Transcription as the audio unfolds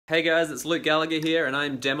Hey guys, it's Luke Gallagher here, and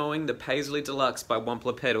I'm demoing the Paisley Deluxe by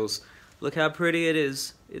Wampler pedals. Look how pretty it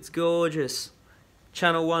is. It's gorgeous.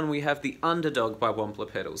 Channel 1, we have the Underdog by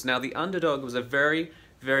Wampler pedals. Now, the Underdog was a very,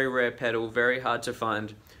 very rare pedal, very hard to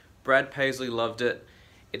find. Brad Paisley loved it.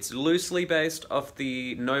 It's loosely based off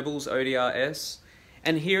the Nobels ODR-s.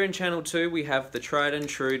 And here in Channel 2, we have the tried and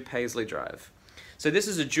true Paisley Drive. So this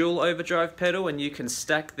is a dual overdrive pedal, and you can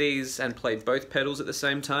stack these and play both pedals at the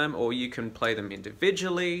same time, or you can play them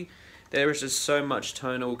individually. There is just so much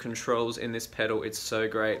tonal controls in this pedal, it's so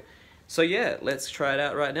great. So yeah, let's try it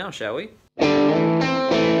out right now, shall we?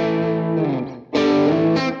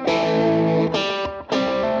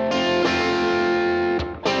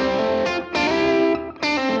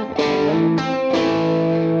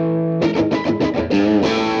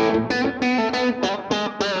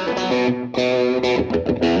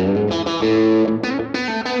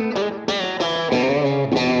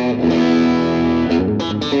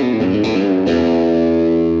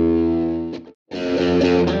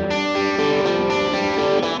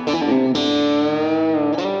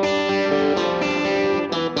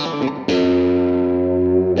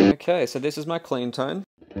 Okay, so this is my clean tone.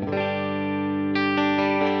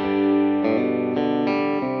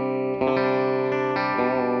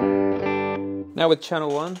 Now with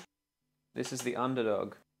channel 1, this is the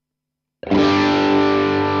Underdog. And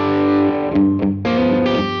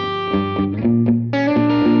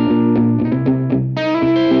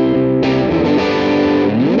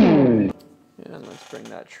let's bring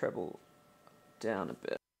that treble down a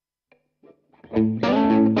bit.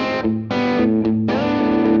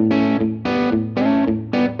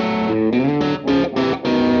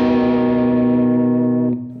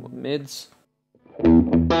 Mids.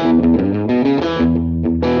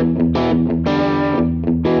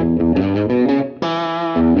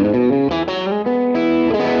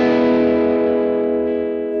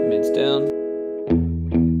 Mids down.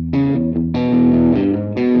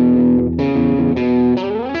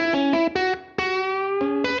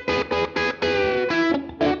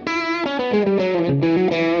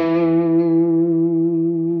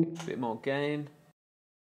 Bit more gain.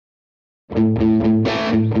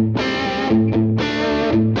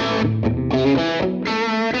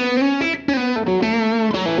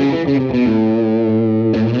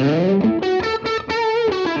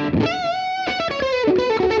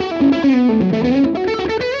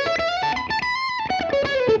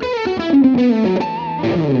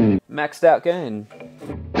 Maxed out gain.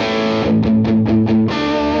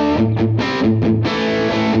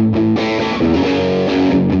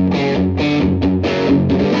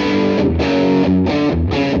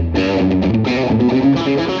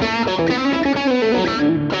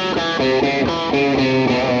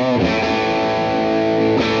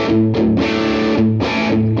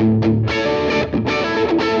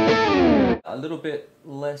 A little bit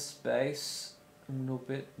less bass, a little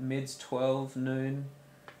bit mids 12, noon,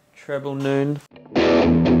 treble noon.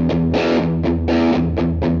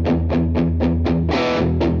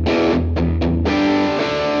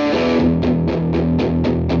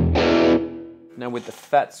 Now with the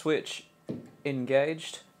fat switch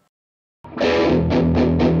engaged.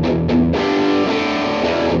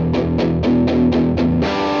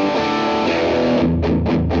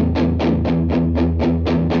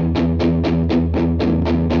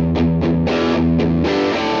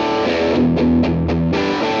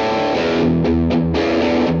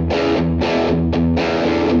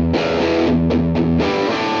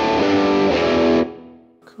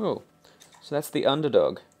 Cool. So that's the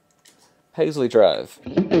Underdog. Paisley Drive.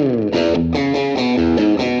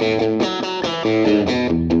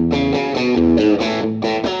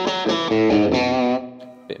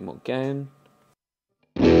 Bit more gain.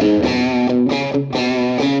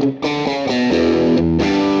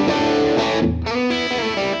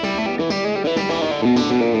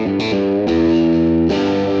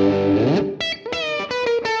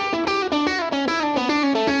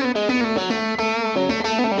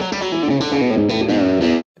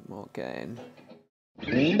 More gain.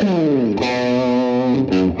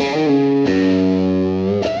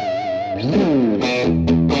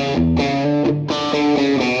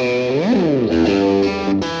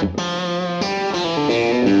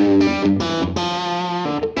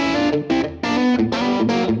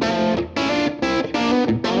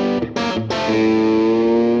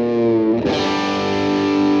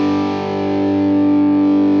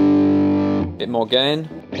 Bit more gain.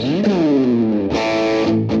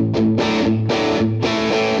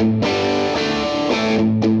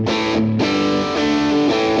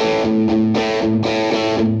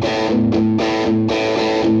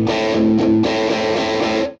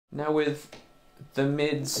 Now with the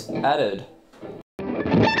mids chorus added.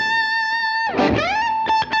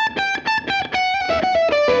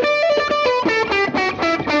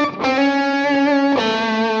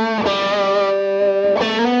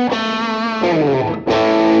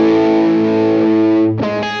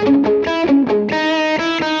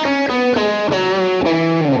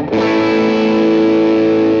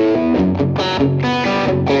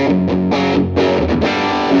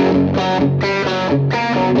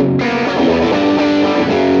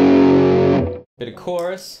 Bit of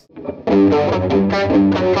chorus.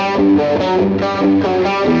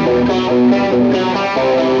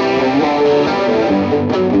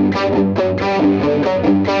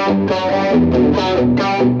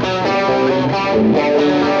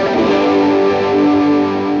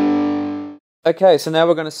 Okay, so now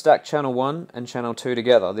we're going to stack channel 1 and channel 2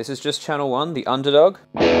 together. This is just channel 1, the Underdog,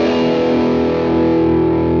 and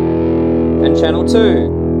channel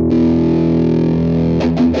 2.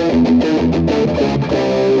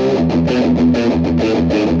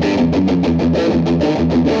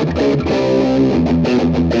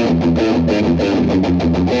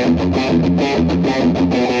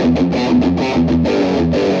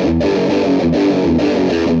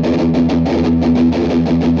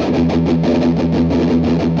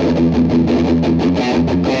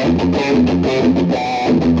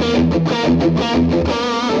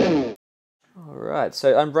 Alright,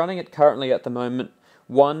 so I'm running it currently at the moment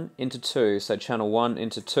 1 into 2, so channel 1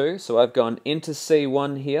 into 2, so I've gone into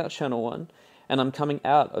C1 here, channel 1, and I'm coming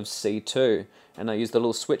out of C2, and I use the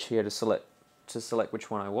little switch here to select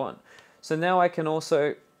which one I want. So now I can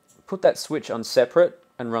also put that switch on separate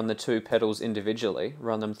and run the two pedals individually,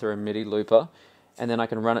 run them through a MIDI looper, and then I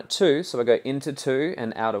can run it 2, so I go into 2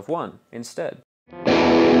 and out of 1 instead.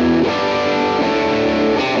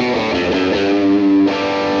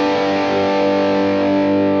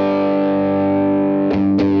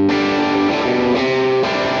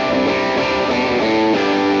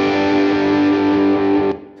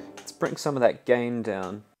 Bring some of that gain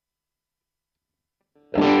down.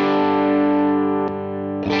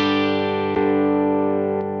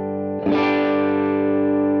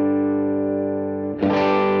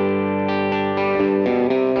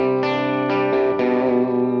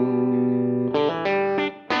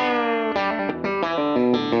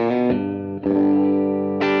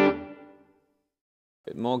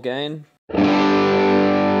 Bit more gain.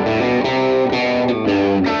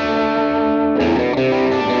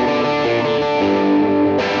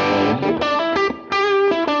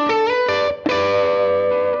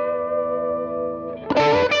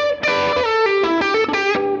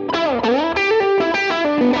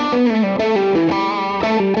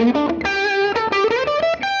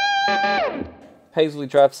 Paisley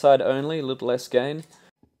Drive side only, a little less gain.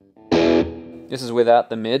 This is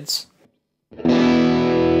without the mids.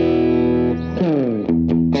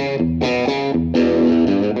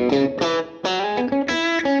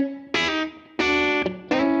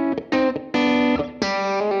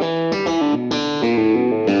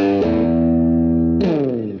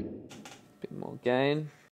 Bit more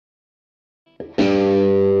gain.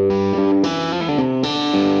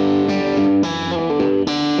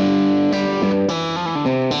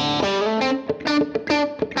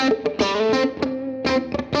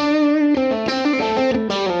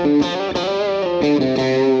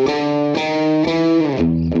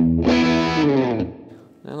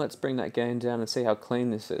 Now let's bring that gain down and see how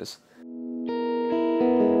clean this is.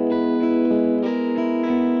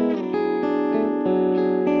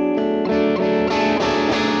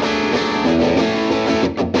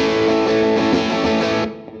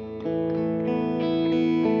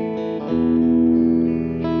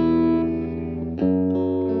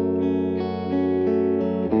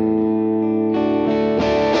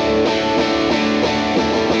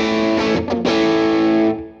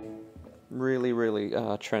 Really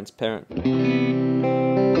transparent.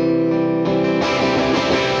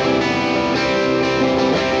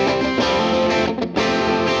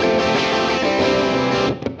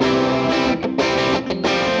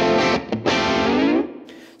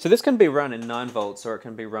 So this can be run in 9 volts or it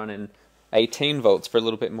can be run in 18 volts for a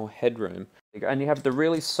little bit more headroom. And you have the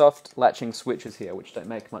really soft latching switches here, which don't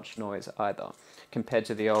make much noise either, compared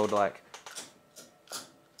to the old like...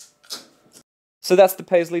 So that's the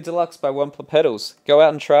Paisley Deluxe by Wampler Pedals. Go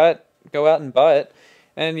out and try it, go out and buy it,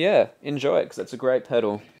 and yeah, enjoy it, because it's a great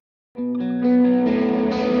pedal.